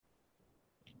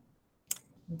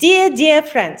Dear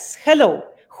friends, hello.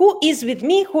 Who is with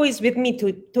me? Who is with me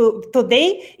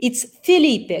today? It's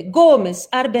Felipe Gomez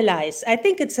Arbeláez. I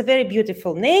think it's a very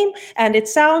beautiful name and it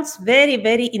sounds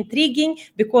very intriguing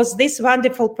because this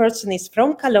wonderful person is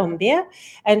from Colombia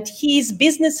and he is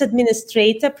business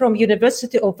administrator from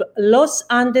University of Los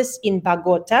Andes in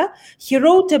Bogota. He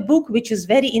wrote a book which is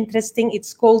very interesting.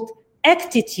 It's called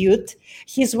Actitude.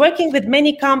 He's working with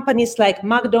many companies like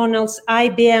McDonald's,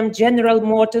 IBM, General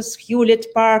Motors, Hewlett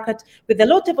Packard, with a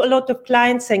lot of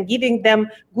clients and giving them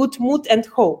good mood and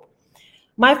hope.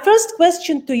 My first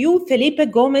question to you, Felipe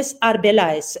Gomez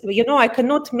Arbeláez. You know, I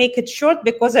cannot make it short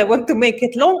because I want to make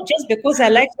it long, just because I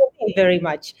like your name very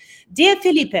much. Dear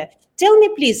Felipe, tell me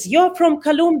please, you're from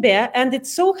Colombia, and it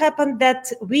so happened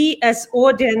that we as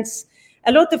audience,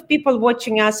 a lot of people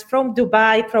watching us from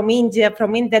Dubai, from India,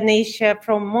 from Indonesia,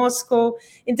 from Moscow,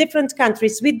 in different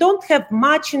countries. We don't have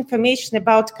much information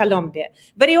about Colombia.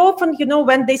 Very often, you know,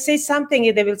 when they say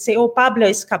something, they will say, oh, Pablo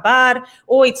Escobar,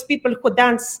 or it's people who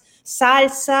dance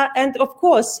salsa. And of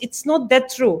course, it's not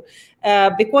that true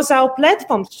because our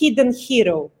platform, Hidden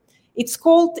Hero, it's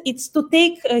to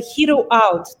take a hero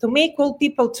out, to make all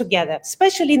people together,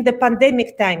 especially in the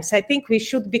pandemic times. I think we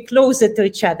should be closer to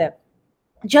each other.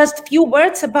 Just few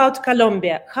words about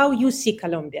Colombia, how you see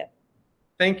Colombia.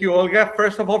 Thank you, Olga.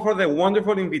 First of all, for the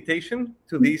wonderful invitation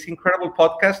to this incredible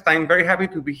podcast. I'm very happy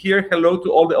to be here. Hello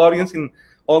to all the audience in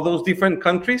all those different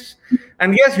countries.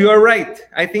 And yes, you are right.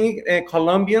 I think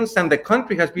Colombians and the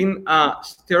country has been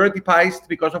stereotypized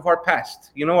because of our past.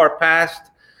 You know, our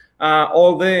past,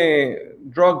 all the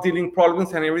drug dealing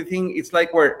problems and everything. It's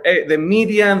like where the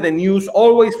media and the news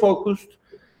always focused.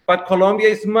 But Colombia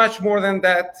is much more than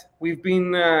that. We've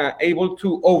been able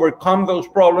to overcome those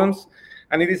problems.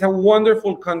 And it is a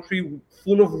wonderful country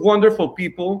full of wonderful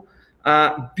people,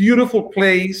 beautiful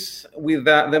place with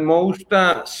the most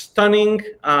stunning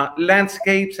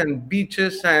landscapes and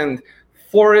beaches and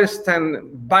forests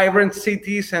and vibrant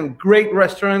cities and great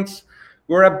restaurants.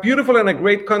 We're a beautiful and a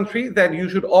great country that you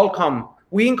should all come.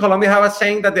 We in Colombia have a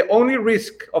saying that the only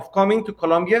risk of coming to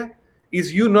Colombia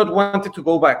is you not wanting to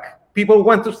go back. People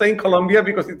want to stay in Colombia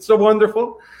because it's so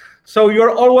wonderful. So you're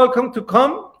all welcome to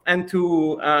come and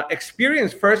to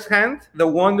experience firsthand the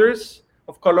wonders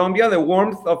of Colombia, the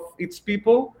warmth of its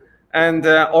people, and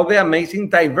all the amazing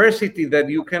diversity that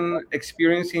you can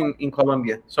experience in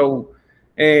Colombia. So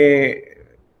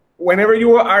whenever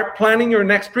you are planning your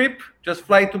next trip, just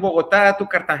fly to Bogota, to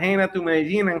Cartagena, to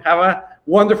Medellin, and have a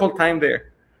wonderful time there.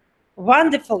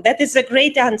 Wonderful. That is a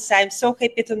great answer. I'm so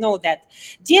happy to know that.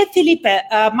 Dear Felipe,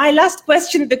 my last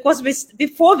question, because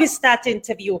before we start the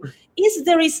interview, is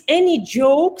there any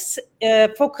jokes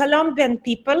for Colombian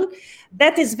people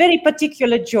that is very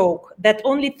particular joke that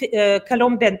only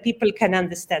Colombian people can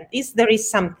understand? There is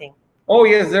something? Oh,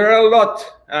 yes, there are a lot.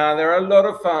 There are a lot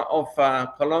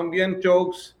of Colombian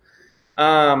jokes.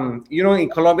 You know, in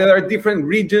Colombia, there are different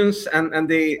regions and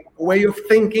the way of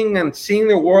thinking and seeing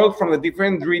the world from the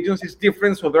different regions is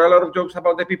different. So there are a lot of jokes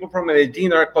about the people from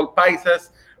Medellin that are called paisas,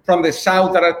 from the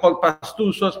south that are called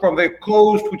pastusos, from the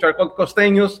coast, which are called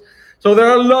costeños. So there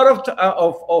are a lot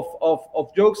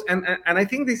of jokes. And I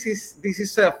think this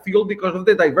is a field because of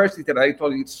the diversity that I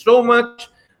told you. It's so much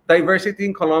diversity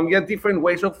in Colombia, different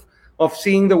ways of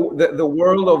seeing the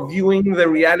world, of viewing the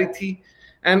reality.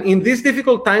 And in these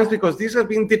difficult times, because these have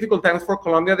been difficult times for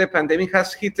Colombia, the pandemic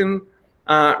has hit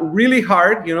really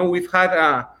hard. You know, we've had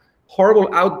a horrible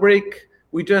outbreak.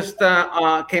 We just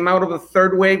came out of the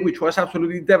third wave, which was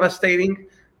absolutely devastating.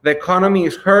 The economy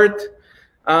is hurt.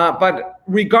 But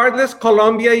regardless,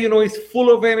 Colombia, you know, is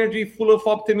full of energy, full of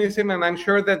optimism. And I'm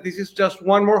sure that this is just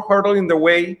one more hurdle in the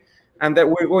way and that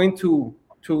we're going to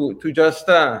just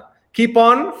keep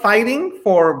on fighting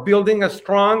for building a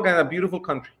strong and a beautiful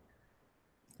country.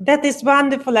 That is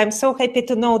wonderful. I'm so happy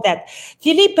to know that.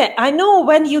 Felipe, I know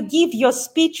when you give your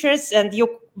speeches and you're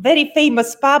very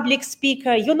famous public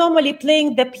speaker, you're normally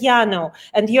playing the piano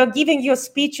and you're giving your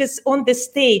speeches on the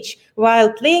stage.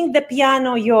 While playing the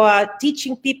piano, you are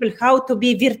teaching people how to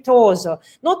be virtuoso.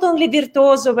 Not only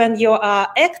virtuoso when you are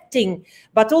acting,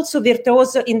 but also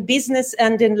virtuoso in business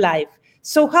and in life.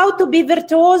 So how to be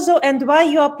virtuoso and why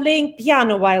you are playing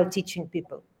piano while teaching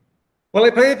people? Well, I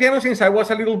played the piano since I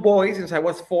was a little boy, since I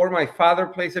was 4. My father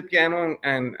plays the piano,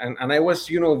 and I was,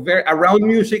 you know, very around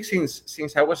music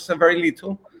since I was very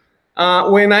little.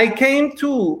 When I came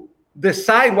to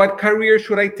decide what career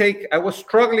should I take, I was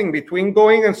struggling between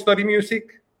going and study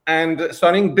music and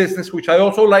studying business, which I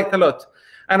also liked a lot.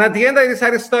 And at the end, I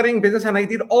decided studying business, and I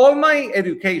did all my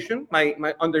education,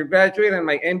 my undergraduate and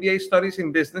my MBA studies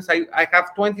in business. I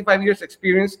have 25 years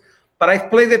experience but I've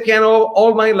played the piano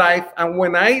all my life. And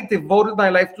when I devoted my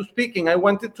life to speaking, I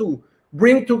wanted to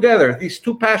bring together these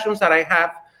two passions that I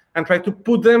have and try to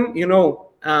put them,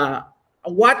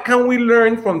 what can we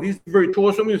learn from these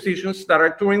virtuoso musicians that are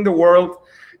touring the world,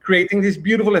 creating this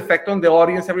beautiful effect on the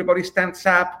audience? Everybody stands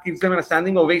up, gives them a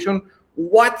standing ovation.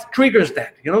 What triggers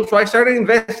that? So I started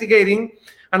investigating,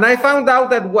 and I found out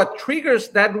that what triggers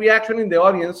that reaction in the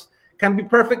audience can be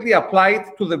perfectly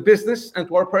applied to the business and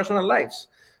to our personal lives.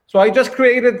 So I just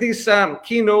created this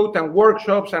keynote and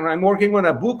workshops, and I'm working on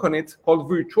a book on it called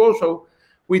Virtuoso,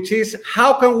 which is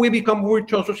how can we become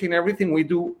virtuosos in everything we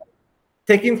do,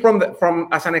 taking from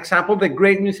as an example the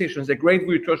great musicians, the great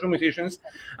virtuoso musicians.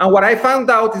 And what I found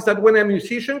out is that when a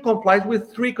musician complies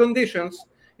with three conditions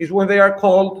is when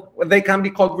they can be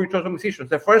called virtuoso musicians.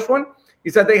 The first one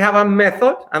is that they have a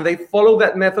method and they follow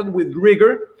that method with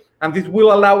rigor, and this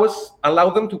will allow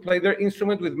them to play their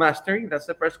instrument with mastery. That's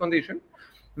the first condition.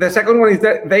 The second one is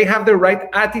that they have the right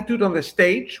attitude on the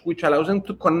stage, which allows them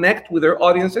to connect with their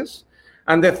audiences.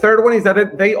 And the third one is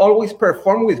that they always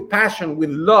perform with passion, with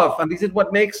love. And this is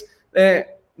what makes the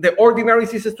ordinary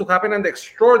ceases to happen and the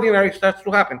extraordinary starts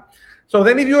to happen. So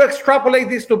then if you extrapolate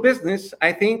this to business,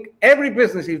 I think every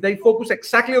business, if they focus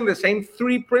exactly on the same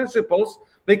three principles,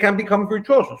 they can become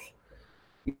virtuosos.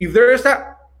 If there is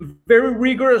a very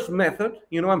rigorous method,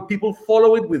 and people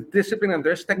follow it with discipline, and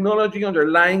there's technology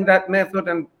underlying that method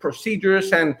and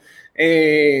procedures and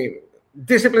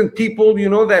disciplined people,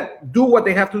 that do what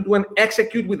they have to do and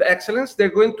execute with excellence,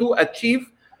 they're going to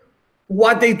achieve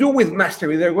what they do with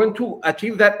mastery. They're going to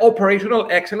achieve that operational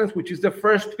excellence, which is the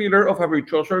first pillar of a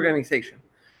virtuoso organization.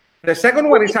 The second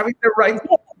one is having the right...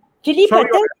 Felipe,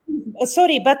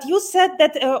 sorry, but you said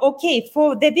that,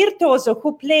 for the virtuoso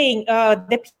who playing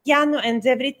the piano and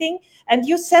everything, and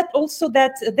you said also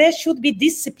that there should be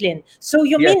discipline. So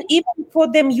you mean even for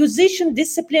the musician,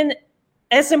 discipline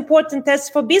as important as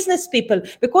for business people?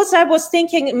 Because I was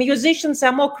thinking musicians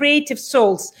are more creative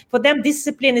souls. For them,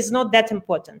 discipline is not that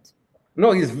important.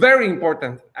 No, it's very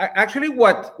important. Actually,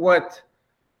 what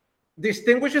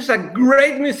distinguishes a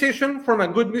great musician from a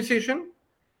good musician,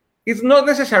 it's not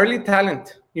necessarily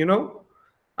talent,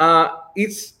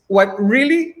 it's what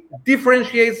really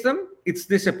differentiates them. It's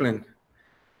discipline.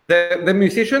 The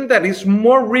musician that is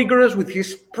more rigorous with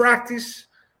his practice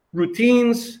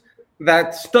routines,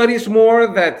 that studies more,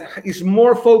 that is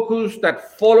more focused,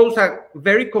 that follows a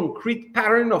very concrete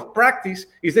pattern of practice,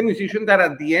 is the musician that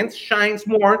at the end shines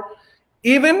more,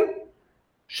 even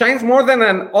shines more than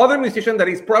an other musician that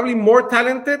is probably more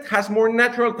talented, has more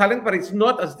natural talent, but it's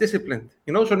not as disciplined.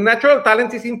 So natural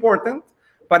talent is important,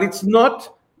 but it's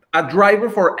not a driver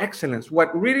for excellence.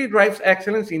 What really drives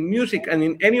excellence in music and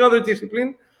in any other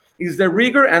discipline is the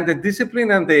rigor and the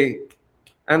discipline and the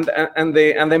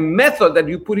method that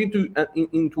you put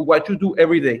into what you do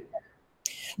every day.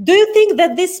 Do you think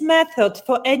that this method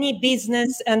for any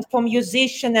business and for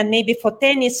musician and maybe for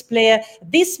tennis player,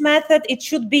 this method, it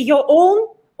should be your own?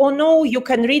 Or no, you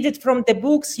can read it from the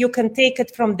books, you can take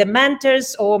it from the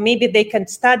mentors, or maybe they can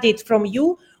study it from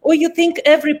you? Or you think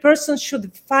every person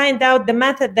should find out the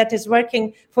method that is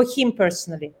working for him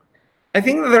personally? I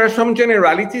think there are some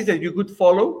generalities that you could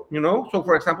follow, So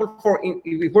for example,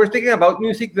 if we're thinking about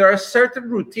music, there are certain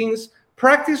routines,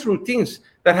 practice routines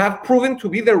that have proven to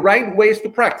be the right ways to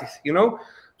practice,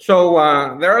 So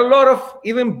there are a lot of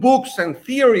even books and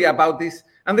theory about this.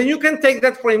 And then you can take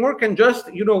that framework and just,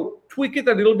 tweak it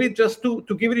a little bit just to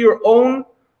give it your own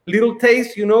little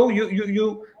taste,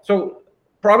 So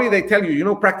probably they tell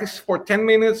you, practice for 10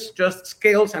 minutes, just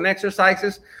scales and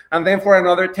exercises. And then for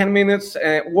another 10 minutes,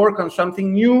 work on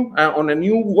something new, on a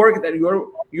new work that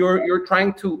you're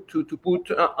trying to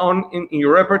put on in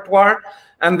your repertoire.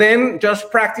 And then just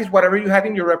practice whatever you had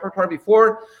in your repertoire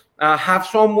before. Have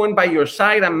someone by your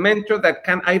side, a mentor that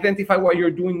can identify what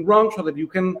you're doing wrong so that you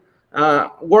can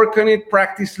work on it,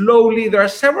 practice slowly. There are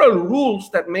several rules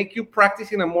that make you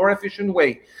practice in a more efficient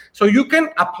way. So you can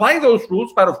apply those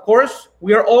rules, but of course,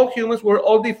 we are all humans, we're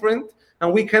all different,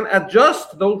 and we can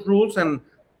adjust those rules and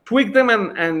tweak them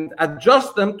and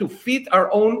adjust them to fit our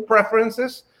own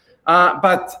preferences.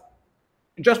 But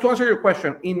just to answer your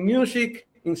question, in music,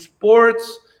 in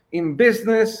sports, in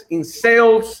business, in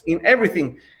sales, in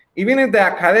everything, even in the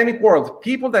academic world,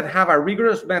 people that have a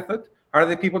rigorous method are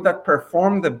the people that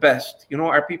perform the best,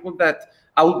 are people that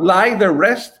outlie the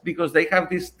rest because they have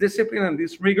this discipline and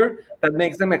this rigor that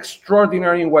makes them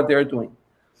extraordinary in what they're doing.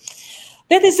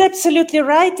 That is absolutely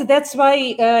right. That's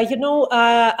why,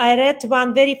 I read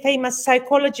one very famous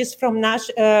psychologist from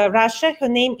Russia. Her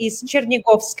name is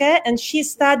Chernigovskaya, and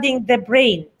she's studying the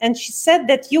brain. And she said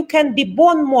that you can be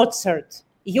born Mozart.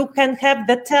 You can have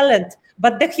the talent,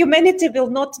 but the humanity will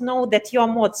not know that you are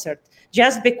Mozart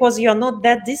just because you're not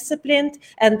that disciplined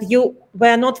and you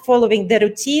were not following the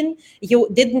routine. You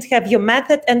didn't have your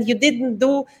method, and you didn't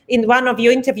do, in one of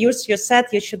your interviews, you said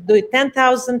you should do it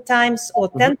 10,000 times or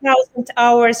 10,000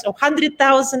 hours or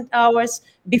 100,000 hours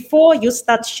before you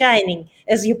start shining,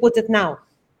 as you put it now.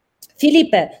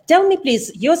 Felipe, tell me,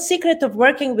 please, your secret of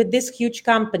working with these huge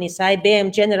companies,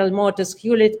 IBM, General Motors,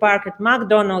 Hewlett-Packard,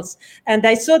 McDonald's, and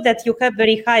I saw that you have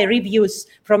very high reviews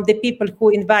from the people who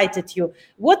invited you.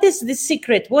 What is the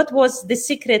secret? What was the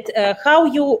secret?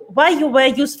 Why you were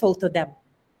useful to them?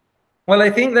 Well, I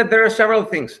think that there are several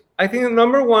things. I think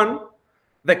number one,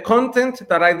 the content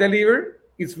that I deliver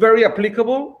is very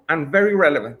applicable and very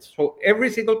relevant. So every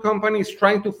single company is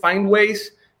trying to find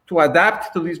ways to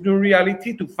adapt to this new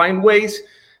reality, to find ways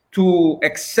to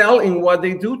excel in what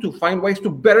they do, to find ways to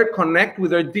better connect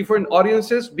with their different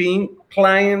audiences, being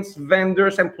clients,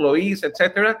 vendors, employees,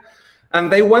 etc.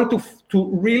 And they want to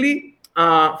really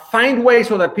find ways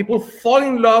so that people fall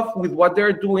in love with what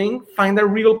they're doing, find a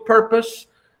real purpose,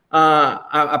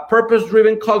 a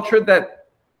purpose-driven culture that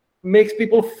makes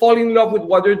people fall in love with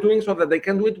what they're doing so that they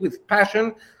can do it with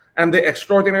passion, and the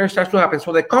extraordinary starts to happen.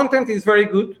 So the content is very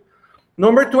good.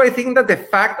 Number two, I think that the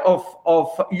fact of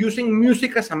using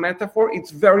music as a metaphor, it's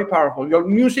very powerful. Your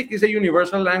music is a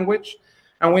universal language.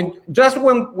 And when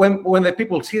the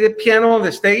people see the piano on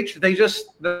the stage,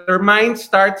 their mind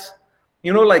starts,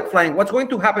 like flying. What's going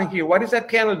to happen here? What is that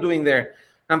piano doing there?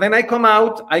 And then I come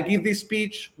out, I give this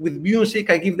speech with music,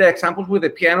 I give the examples with the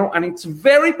piano, and it's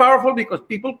very powerful because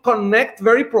people connect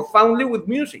very profoundly with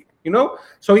music,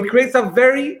 So it creates a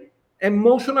very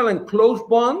emotional and close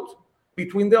bond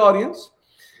between the audience.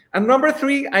 And number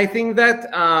three, I think that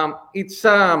it's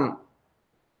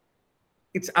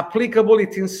applicable,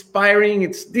 it's inspiring,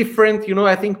 it's different.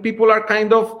 I think people are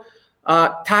kind of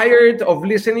tired of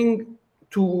listening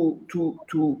to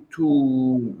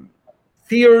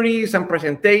theories and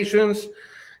presentations,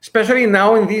 especially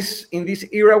now in this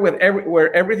era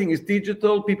where everything is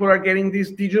digital. People are getting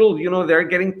this digital, they're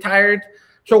getting tired.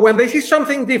 So when they see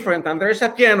something different, and there's a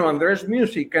piano and there's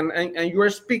music, and you are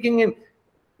speaking in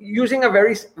using a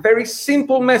very, very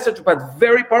simple message, but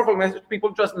very powerful message, people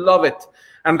just love it.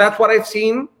 And that's what I've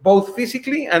seen both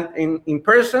physically and in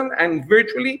person and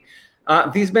virtually.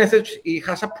 This message, it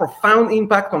has a profound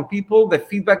impact on people. The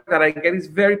feedback that I get is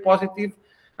very positive.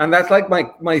 And that's like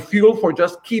my fuel for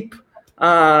just keep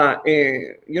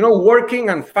working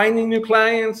and finding new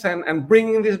clients and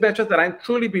bringing this message that I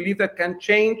truly believe that can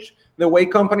change the way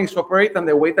companies operate and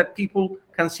the way that people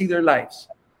can see their lives.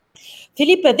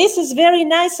 Felipe, this is very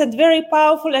nice and very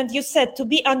powerful. And you said to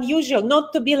be unusual,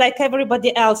 not to be like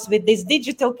everybody else with these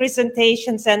digital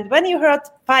presentations. And when you heard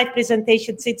 5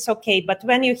 presentations, it's okay. But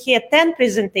when you hear 10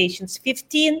 presentations,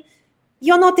 15,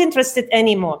 you're not interested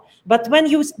anymore. But when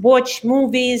you watch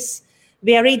movies,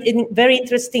 we are reading very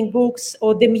interesting books,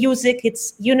 or the music,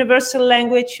 it's universal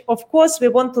language. Of course, we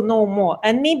want to know more.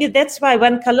 And maybe that's why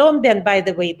when Colombian, by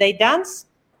the way, they dance,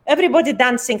 everybody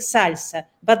dancing salsa,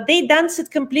 but they dance it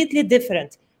completely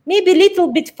different. Maybe a little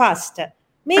bit faster.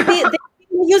 Maybe they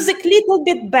do music a little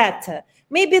bit better.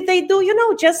 Maybe they do,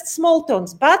 just small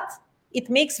tones, but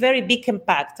it makes very big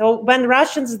impact. Or when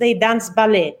Russians, they dance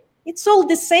ballet. It's all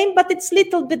the same, but it's a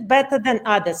little bit better than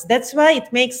others. That's why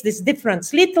it makes this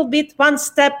difference. Little bit, one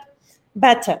step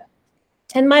better.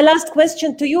 And my last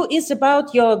question to you is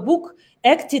about your book,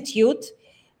 Actitude.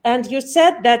 And you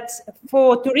said that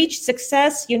to reach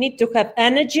success, you need to have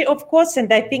energy, of course,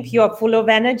 and I think you are full of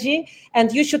energy.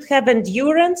 And you should have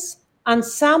endurance,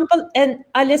 ensemble, and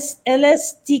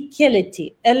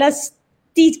elasticity.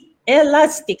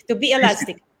 Elastic, to be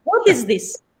elastic. What is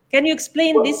this? Can you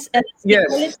explain this?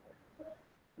 Yes.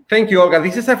 Thank you, Olga.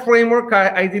 This is a framework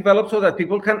I developed so that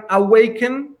people can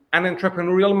awaken an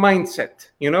entrepreneurial mindset,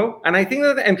 And I think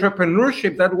that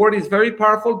entrepreneurship, that word is very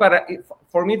powerful, but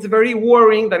for me, it's very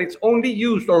worrying that it's only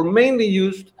used or mainly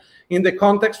used in the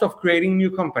context of creating new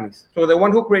companies. So the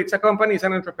one who creates a company is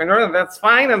an entrepreneur, and that's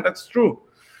fine, and that's true.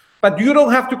 But you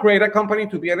don't have to create a company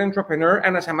to be an entrepreneur.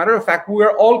 And as a matter of fact, we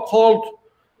are all called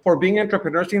for being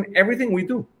entrepreneurs in everything we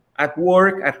do. At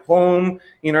work, at home,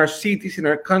 in our cities, in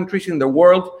our countries, in the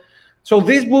world. So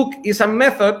this book is a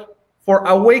method for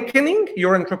awakening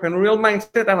your entrepreneurial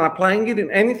mindset and applying it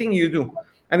in anything you do.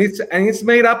 And it's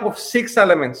made up of 6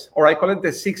 elements, or I call it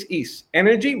the 6 E's.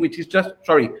 Energy, which is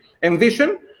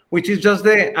envision, which is just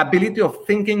the ability of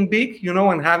thinking big,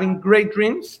 and having great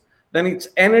dreams. Then it's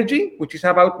energy, which is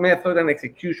about method and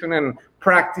execution and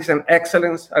practice and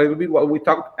excellence, a little bit what we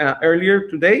talked earlier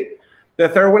today. The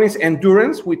third one is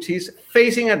endurance, which is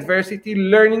facing adversity,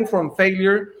 learning from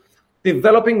failure,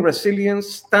 developing resilience,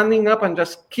 standing up and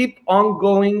just keep on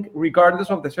going regardless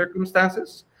of the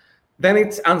circumstances. Then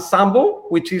it's ensemble,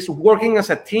 which is working as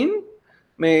a team,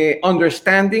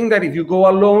 understanding that if you go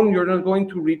alone, you're not going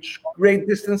to reach great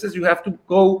distances. You have to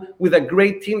go with a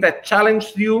great team that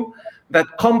challenges you,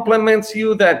 that complements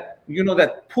you, that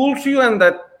that pulls you, and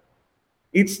that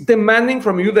it's demanding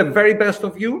from you the very best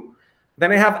of you.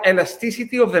 Then I have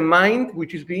elasticity of the mind,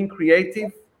 which is being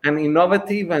creative and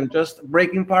innovative and just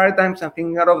breaking paradigms and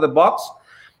thinking out of the box.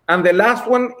 And the last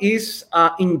one is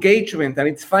engagement, and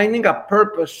it's finding a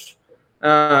purpose,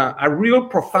 a real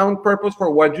profound purpose for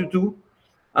what you do,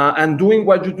 and doing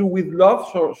what you do with love,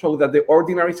 so that the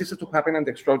ordinary ceases to happen and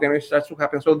the extraordinary starts to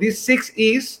happen. So these 6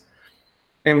 E's: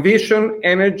 envision,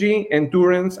 energy,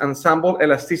 endurance, ensemble,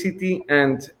 elasticity,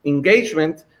 and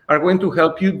engagement are going to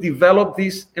help you develop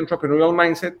this entrepreneurial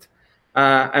mindset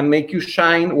and make you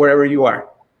shine wherever you are.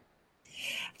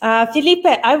 Felipe,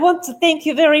 I want to thank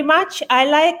you very much. I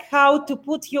like how to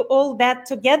put you all that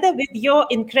together with your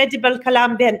incredible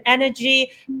Colombian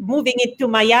energy, moving it to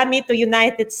Miami, to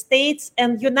United States,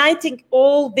 and uniting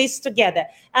all this together.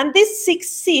 And these 6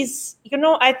 C's,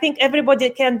 I think everybody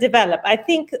can develop. I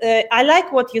think I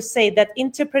like what you say, that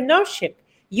entrepreneurship,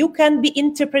 you can be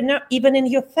entrepreneur even in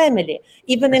your family,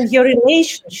 even in your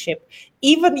relationship,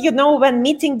 even, when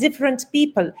meeting different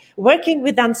people, working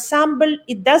with ensemble.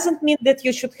 It doesn't mean that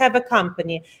you should have a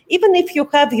company. Even if you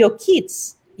have your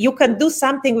kids, you can do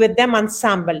something with them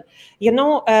ensemble.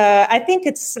 I think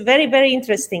it's very, very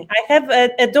interesting. I have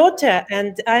a daughter,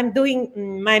 and I'm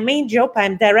doing my main job.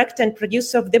 I'm director and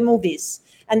producer of the movies.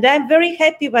 And I'm very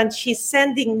happy when she's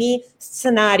sending me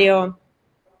scenario.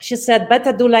 She said,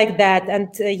 better do like that. And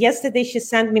yesterday she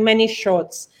sent me many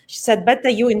shots. She said, better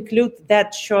you include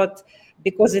that shot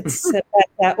because it's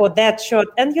better, or that shot.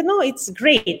 And, it's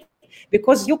great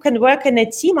because you can work in a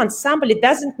team ensemble. It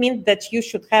doesn't mean that you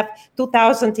should have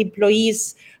 2,000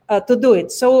 employees to do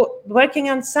it. So working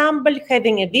ensemble,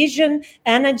 having a vision,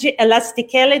 energy,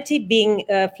 elasticality, being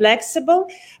flexible,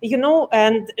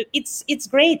 and it's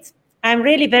great. I'm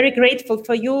really very grateful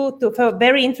for you for a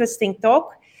very interesting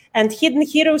talk. And Hidden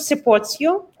Hero supports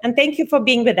you. And thank you for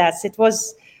being with us. It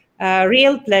was a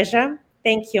real pleasure.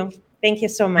 Thank you. Thank you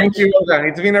so much. Thank you, Olga.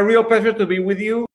 It's been a real pleasure to be with you.